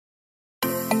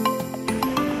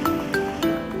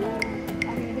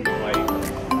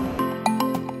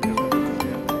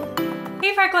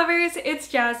lovers, it's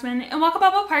Jasmine, and welcome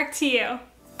Balboa Park to you.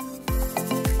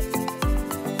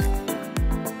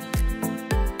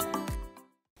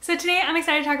 So today I'm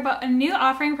excited to talk about a new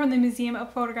offering from the Museum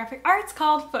of Photographic Arts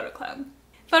called Photo Club.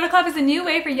 Photo Club is a new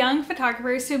way for young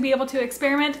photographers to be able to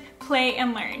experiment, play,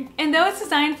 and learn. And though it's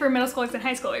designed for middle schoolers and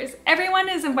high schoolers, everyone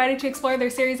is invited to explore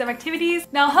their series of activities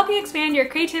that will help you expand your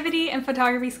creativity and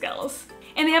photography skills.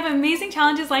 And they have amazing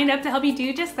challenges lined up to help you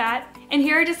do just that, and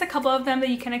here are just a couple of them that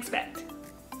you can expect.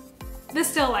 The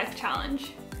Still Life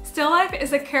Challenge. Still life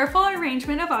is a careful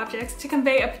arrangement of objects to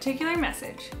convey a particular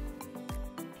message.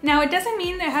 Now, it doesn't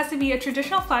mean there has to be a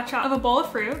traditional flat shot of a bowl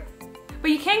of fruit, but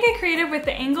you can get creative with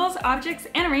the angles, objects,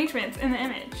 and arrangements in the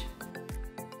image.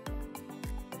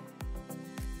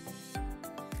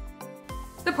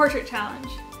 The Portrait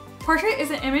Challenge. Portrait is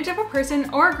an image of a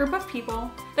person or a group of people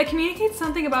that communicates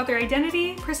something about their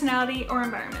identity, personality, or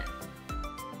environment.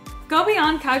 Go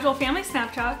beyond casual family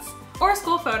snapshots or a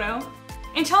school photo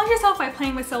and challenge yourself by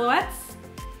playing with silhouettes,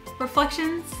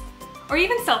 reflections, or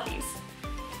even selfies.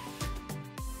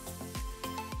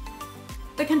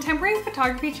 The Contemporary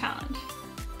Photography Challenge.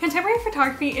 Contemporary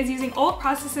photography is using old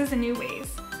processes in new ways.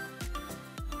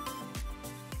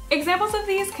 Examples of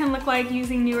these can look like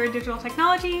using newer digital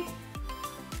technology,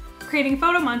 creating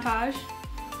photo montage,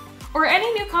 or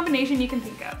any new combination you can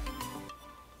think of.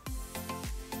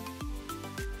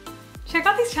 Check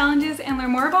out these challenges and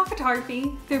learn more about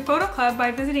photography through Photo Club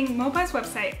by visiting MOPA's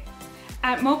website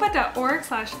at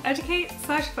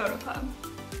mopa.org/educate/photoclub.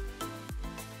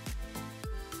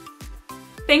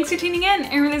 Thanks for tuning in,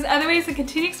 and there's other ways to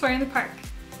continue exploring the park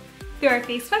through our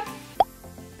Facebook,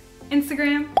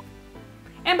 Instagram,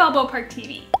 and Balboa Park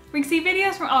TV, where you can see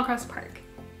videos from all across the park.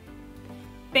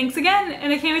 Thanks again,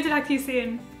 and I can't wait to talk to you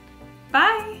soon.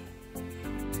 Bye!